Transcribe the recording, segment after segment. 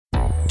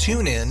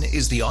TuneIn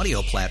is the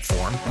audio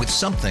platform with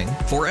something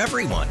for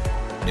everyone.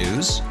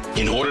 News.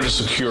 In order to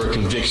secure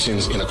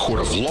convictions in a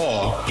court of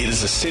law, it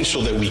is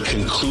essential that we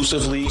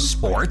conclusively.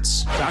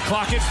 Sports. Shot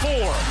clock at 4.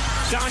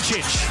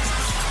 Doncic.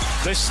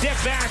 The step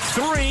back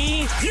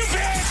 3. You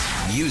bet.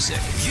 Music.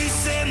 You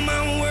set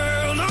my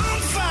world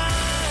on fire.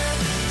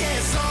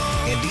 Yes,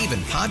 and even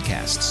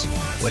podcasts.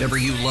 Whatever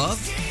you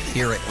love,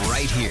 hear it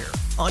right here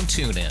on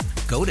TuneIn.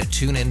 Go to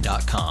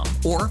TuneIn.com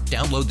or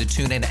download the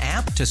TuneIn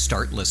app to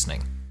start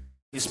listening.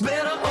 it's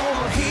better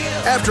over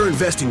here. After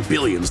investing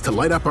billions to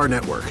light up our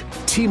network,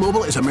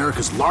 T-Mobile is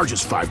America's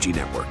largest 5G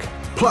network.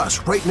 Plus,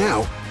 right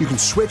now, you can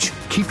switch,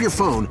 keep your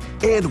phone,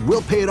 and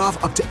we'll pay it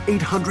off up to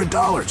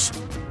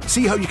 $800.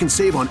 See how you can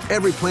save on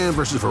every plan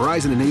versus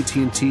Verizon and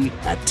AT&T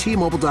at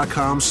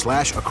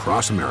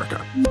T-Mobile.com/across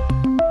America.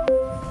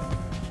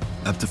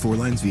 Up to 4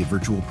 lines via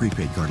virtual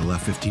prepaid card. Allow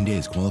 15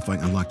 days. Qualifying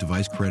unlocked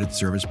device credit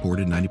service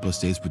ported 90+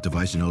 states with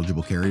device and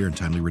eligible carrier and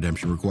timely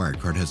redemption required.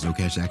 Card has no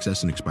cash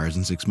access and expires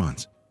in 6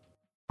 months.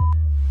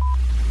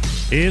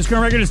 His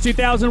current record is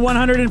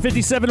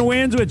 2,157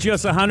 wins with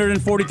just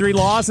 143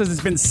 losses.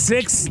 It's been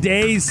 6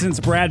 days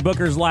since Brad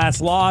Booker's last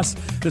loss.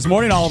 This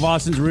morning, all of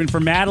Austin's rooting for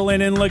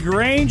Madeline in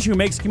Grange, who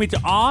makes a commute to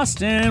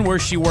Austin, where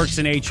she works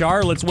in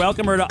HR. Let's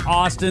welcome her to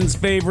Austin's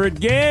favorite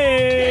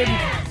game.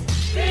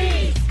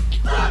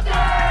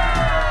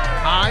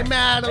 Hi,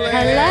 Madeline.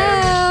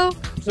 Hello.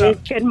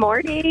 Good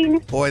morning.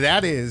 Boy,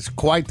 that is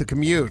quite the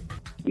commute.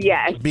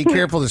 Yes. Be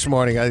careful this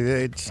morning.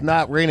 It's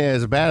not raining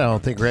as bad, I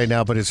don't think, right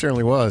now, but it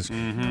certainly was.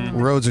 Mm-hmm.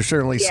 Roads are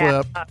certainly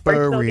We're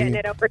still getting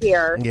it over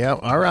here. Yeah,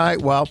 all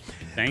right. Well,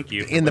 thank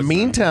you. In the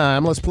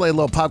meantime, let's play a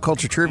little pop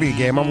culture trivia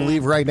game. I'm going to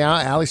leave right now.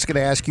 Allie's going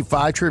to ask you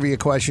 5 trivia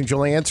questions.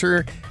 You'll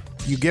answer.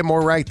 You get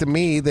more right than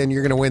me, then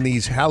you're going to win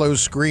these Hallow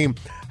Scream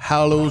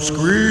tickets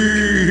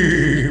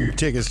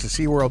to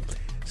SeaWorld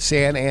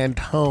San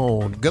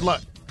Antone. Good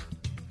luck.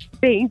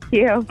 Thank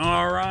you.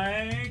 All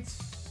right.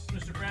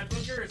 Mr. Brad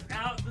Booker is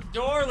out the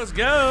door. Let's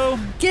go.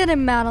 Get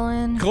him,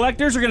 Madeline.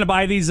 Collectors are going to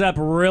buy these up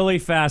really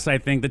fast, I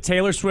think. The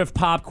Taylor Swift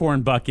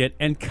popcorn bucket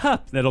and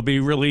cup that'll be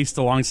released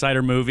alongside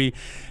her movie.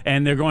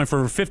 And they're going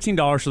for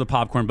 $15 for the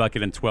popcorn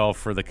bucket and $12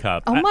 for the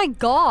cup. Oh, my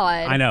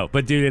God. I know,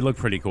 but dude, they look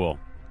pretty cool.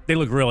 They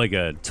look really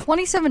good.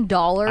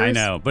 $27? I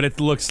know, but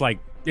it looks like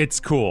it's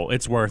cool.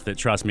 It's worth it,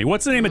 trust me.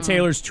 What's the name of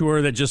Taylor's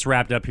tour that just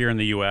wrapped up here in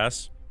the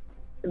U.S.?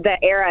 The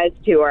Eras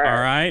Tour. All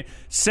right.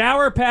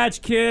 Sour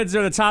Patch Kids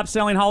are the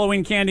top-selling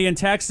Halloween candy in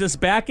Texas.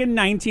 Back in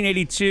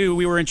 1982,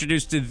 we were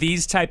introduced to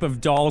these type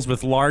of dolls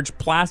with large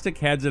plastic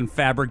heads and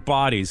fabric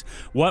bodies.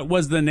 What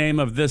was the name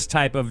of this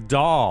type of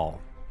doll?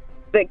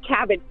 The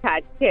Cabbage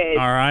Patch Kids.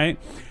 All right.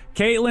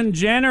 Caitlyn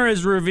Jenner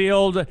has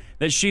revealed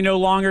that she no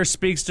longer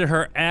speaks to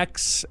her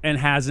ex and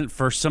hasn't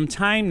for some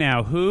time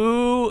now.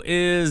 Who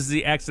is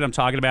the ex that I'm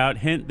talking about?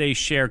 Hint, they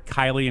share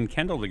Kylie and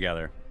Kendall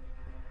together.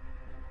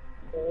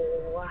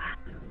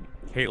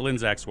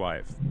 Caitlyn's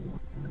ex-wife.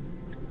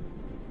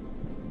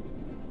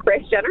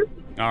 Kris Jenner.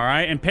 All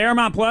right. And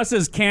Paramount Plus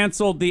has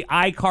canceled the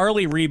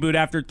iCarly reboot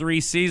after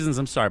 3 seasons.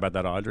 I'm sorry about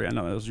that, Audrey. I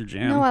know that was your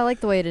jam. No, I like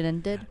the way it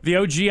ended. The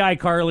OG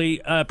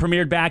iCarly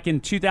premiered back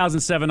in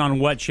 2007 on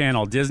what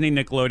channel? Disney,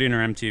 Nickelodeon, or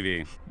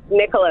MTV?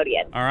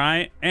 Nickelodeon. All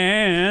right.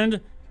 And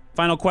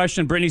final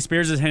question. Britney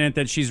Spears has hinted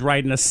that she's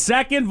writing a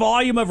second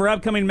volume of her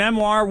upcoming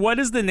memoir. What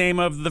is the name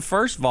of the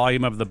first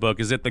volume of the book?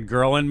 Is it The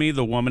Girl in Me,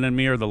 The Woman in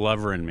Me, or The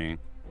Lover in Me?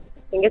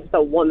 I think it's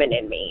The Woman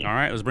in Me. All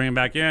right, let's bring him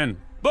back in.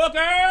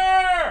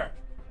 Booker!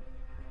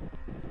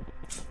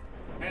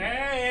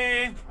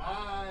 Hey!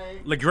 Hi.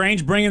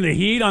 LaGrange bringing the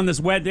heat on this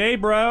wet day,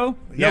 bro.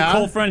 Yeah. No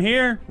cold front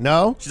here.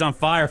 No? She's on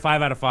fire,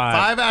 5 out of 5.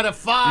 5 out of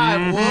 5.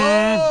 Mm-hmm.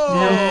 Whoa!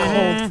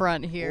 No cold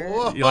front here.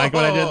 Whoa. You like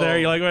what I did there?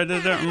 You like what I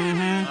did there?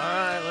 Mm-hmm.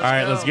 All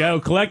right, let's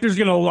go. Collectors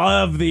going to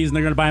love these, and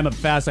they're going to buy them up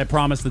fast, I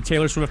promise. The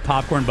Taylor Swift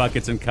popcorn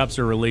buckets and cups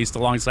are released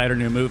alongside her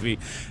new movie.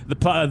 The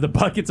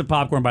buckets of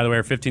popcorn, by the way,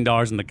 are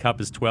 $15, and the cup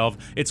is $12.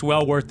 It's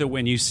well worth it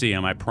when you see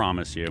them, I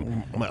promise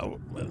you. Well,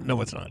 no,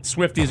 it's not.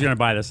 Swifties are going to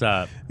buy this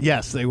up.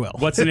 Yes, they will.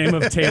 What's the name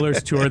of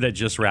Taylor's tour that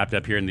just wrapped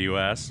up here in the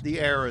U.S.? The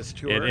Eras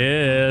Tour. It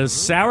is.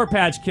 Sour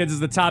Patch Kids is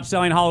the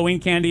top-selling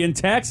Halloween candy in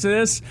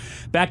Texas.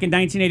 Back in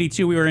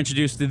 1982, we were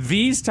introduced to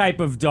these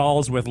type of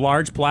dolls with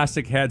large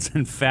plastic heads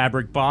and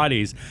fabric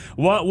bodies.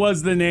 What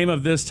was the name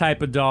of this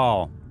type of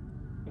doll?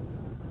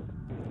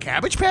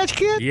 Cabbage Patch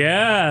Kid?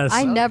 Yes.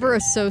 I never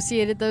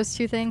associated those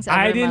two things ever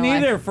I didn't in my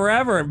either, life.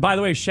 forever. By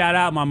the way, shout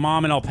out my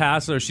mom in El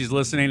Paso. She's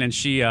listening, and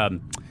she...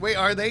 Wait,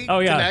 are they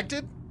yeah.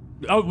 connected?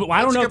 Oh, well,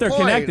 I don't That's know a if they're good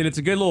point. connected. It's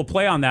a good little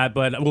play on that.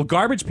 But,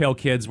 Garbage Pail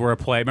Kids were a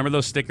play. Remember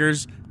those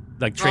stickers?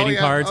 Like trading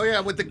cards? Oh, yeah,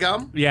 with the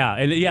gum? Yeah,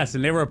 and yes,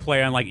 and they were a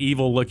play on like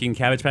evil-looking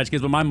Cabbage Patch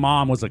Kids. But my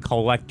mom was a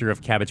collector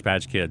of Cabbage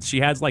Patch Kids.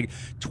 She has like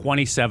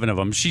 27 of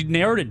them. She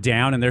narrowed it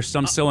down, and there's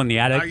some still in the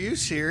attic. Are you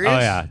serious? Oh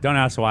yeah, don't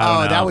ask why. I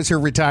don't know. That was her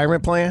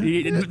retirement plan?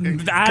 I Because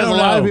don't a know.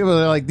 lot of people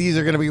are like, these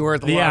are going to be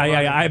worth a lot of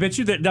money. Yeah. I bet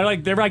you that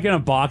they're like in a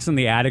box in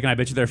the attic, and I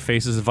bet you their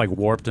faces have like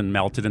warped and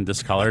melted and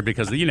discolored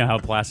because you know how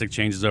plastic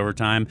changes over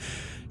time.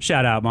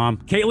 Shout out, Mom.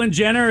 Caitlyn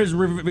Jenner has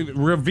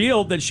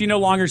revealed that she no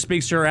longer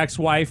speaks to her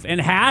ex-wife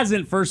and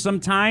hasn't for some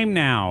time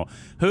now.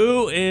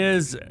 Who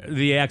is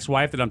the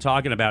ex-wife that I'm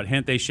talking about?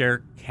 Hint, they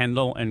share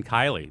Kendall and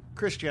Kylie.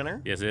 Kris Jenner.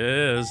 Yes, it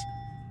is.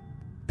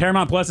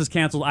 Paramount Plus has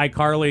canceled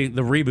iCarly,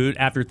 the reboot,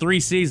 after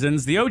 3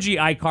 seasons. The OG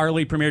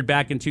iCarly premiered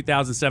back in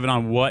 2007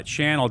 on what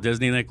channel?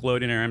 Disney,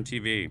 Nickelodeon, or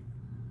MTV?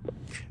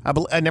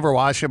 I never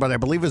watched it, but I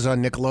believe it was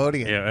on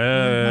Nickelodeon.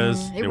 Yeah, it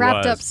is. It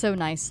wrapped up so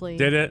nicely.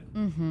 Did it?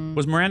 Mm-hmm.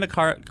 Was Miranda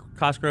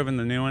Cosgrove in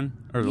the new one?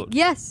 Or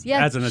yes.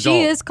 As an adult.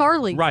 She is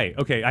Carly. Right.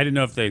 Okay. I didn't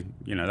know if they,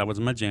 that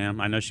wasn't my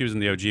jam. I know she was in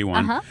the OG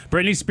one.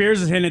 Britney Spears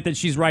has hinted that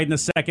she's writing the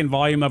second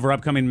volume of her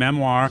upcoming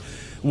memoir.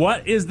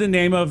 What is the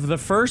name of the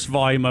first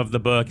volume of the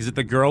book? Is it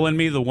The Girl in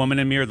Me, The Woman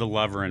in Me, or The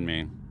Lover in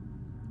Me?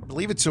 I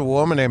believe it's A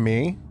Woman in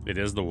Me. It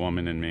is The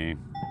Woman in Me.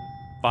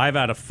 5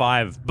 out of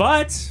 5.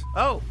 But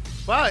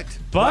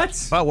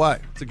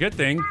what? It's a good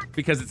thing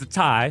because it's a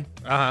tie.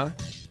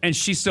 And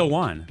she still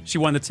won. She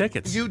won the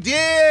tickets. You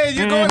did.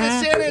 You're going to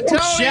San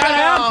Antonio. Shout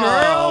out,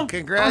 girl.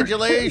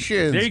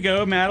 Congratulations. There you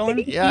go,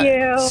 Madeline.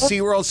 Yeah.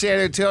 SeaWorld San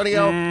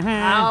Antonio.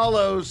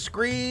 Hallow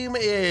Scream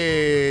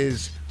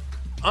is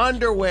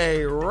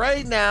underway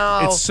right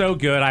now. It's so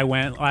good. I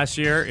went last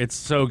year. It's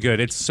so good.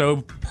 It's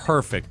so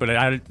perfect, but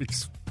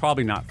it's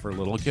probably not for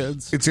little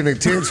kids. It's an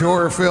intense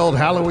horror-filled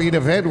Halloween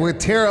event with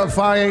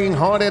terrifying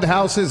haunted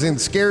houses and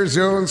scare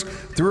zones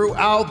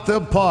throughout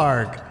the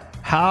park.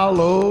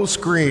 Hallow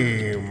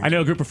Scream. I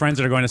know a group of friends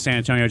that are going to San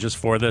Antonio just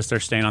for this. They're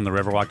staying on the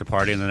Riverwalk to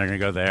party, and then they're going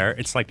to go there.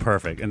 It's like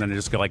perfect, and then they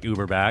just go like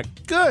Uber back.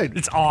 Good.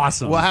 It's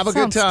awesome. Well, have a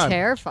good time.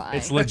 Terrifying.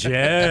 It's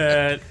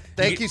legit.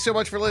 Thank you so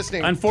much for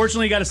listening.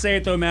 Unfortunately, you got to say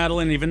it though,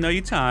 Madeline, even though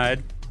you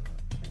tied.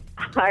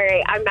 All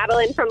right, I'm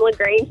Madeline from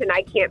LaGrange, and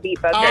I can't beat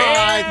Booker. All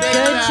right,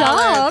 Good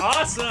job.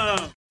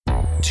 Awesome.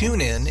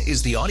 TuneIn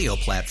is the audio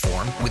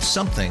platform with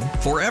something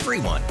for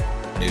everyone.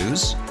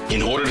 News.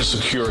 In order to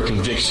secure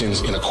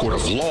convictions in a court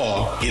of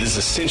law, it is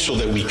essential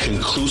that we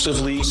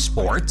conclusively.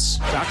 Sports.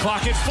 Shot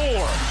clock at 4.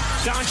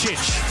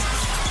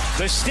 Doncic.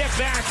 The step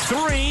back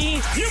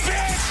 3. You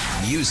bet.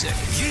 Music.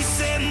 You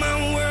set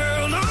my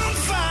world on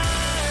fire.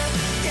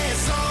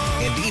 Yes,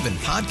 And even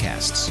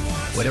podcasts.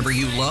 Whatever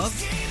you love,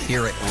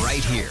 hear it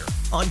right here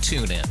on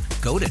TuneIn.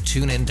 Go to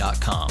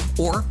TuneIn.com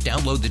or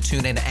download the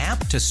TuneIn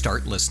app to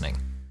start listening.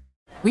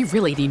 We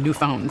really need new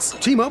phones.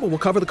 T-Mobile will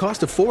cover the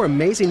cost of 4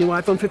 amazing new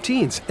iPhone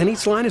 15s, and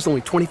each line is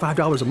only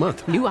 $25 a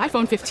month. New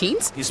iPhone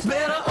 15s? it's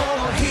better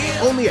over here.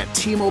 Only at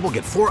T-Mobile,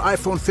 get 4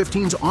 iPhone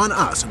 15s on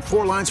us and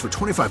 4 lines for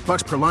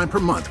 $25 per line per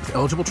month with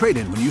eligible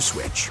trade-in when you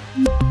switch.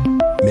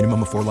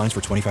 Minimum of 4 lines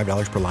for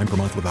 $25 per line per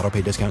month with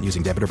autopay discount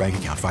using debit or bank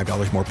account.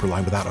 $5 more per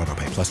line without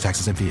autopay, plus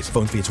taxes and fees.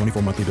 Phone fee at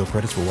 24 monthly bill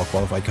credits for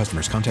well-qualified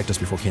customers. Contact us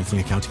before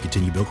canceling account to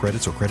continue bill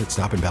credits or credit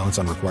stop and balance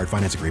on required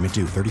finance agreement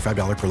due.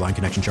 $35 per line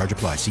connection charge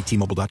applies. See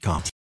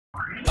T-Mobile.com.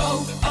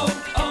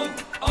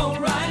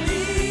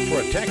 O'Reilly.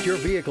 Protect your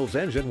vehicle's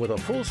engine with a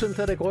full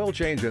synthetic oil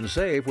change and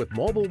save with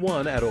Mobile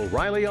One at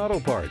O'Reilly Auto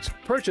Parts.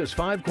 Purchase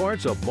 5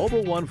 quarts of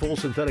Mobile One full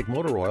synthetic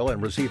motor oil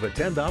and receive a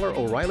 $10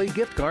 O'Reilly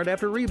gift card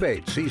after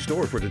rebate. See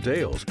store for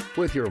details.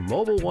 With your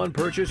Mobile One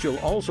purchase, you'll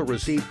also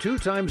receive 2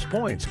 times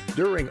points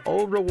during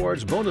O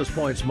Rewards Bonus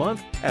Points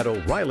Month at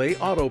O'Reilly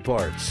Auto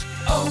Parts.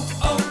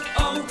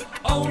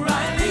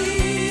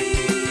 O'Reilly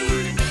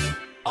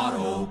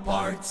Auto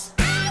Parts.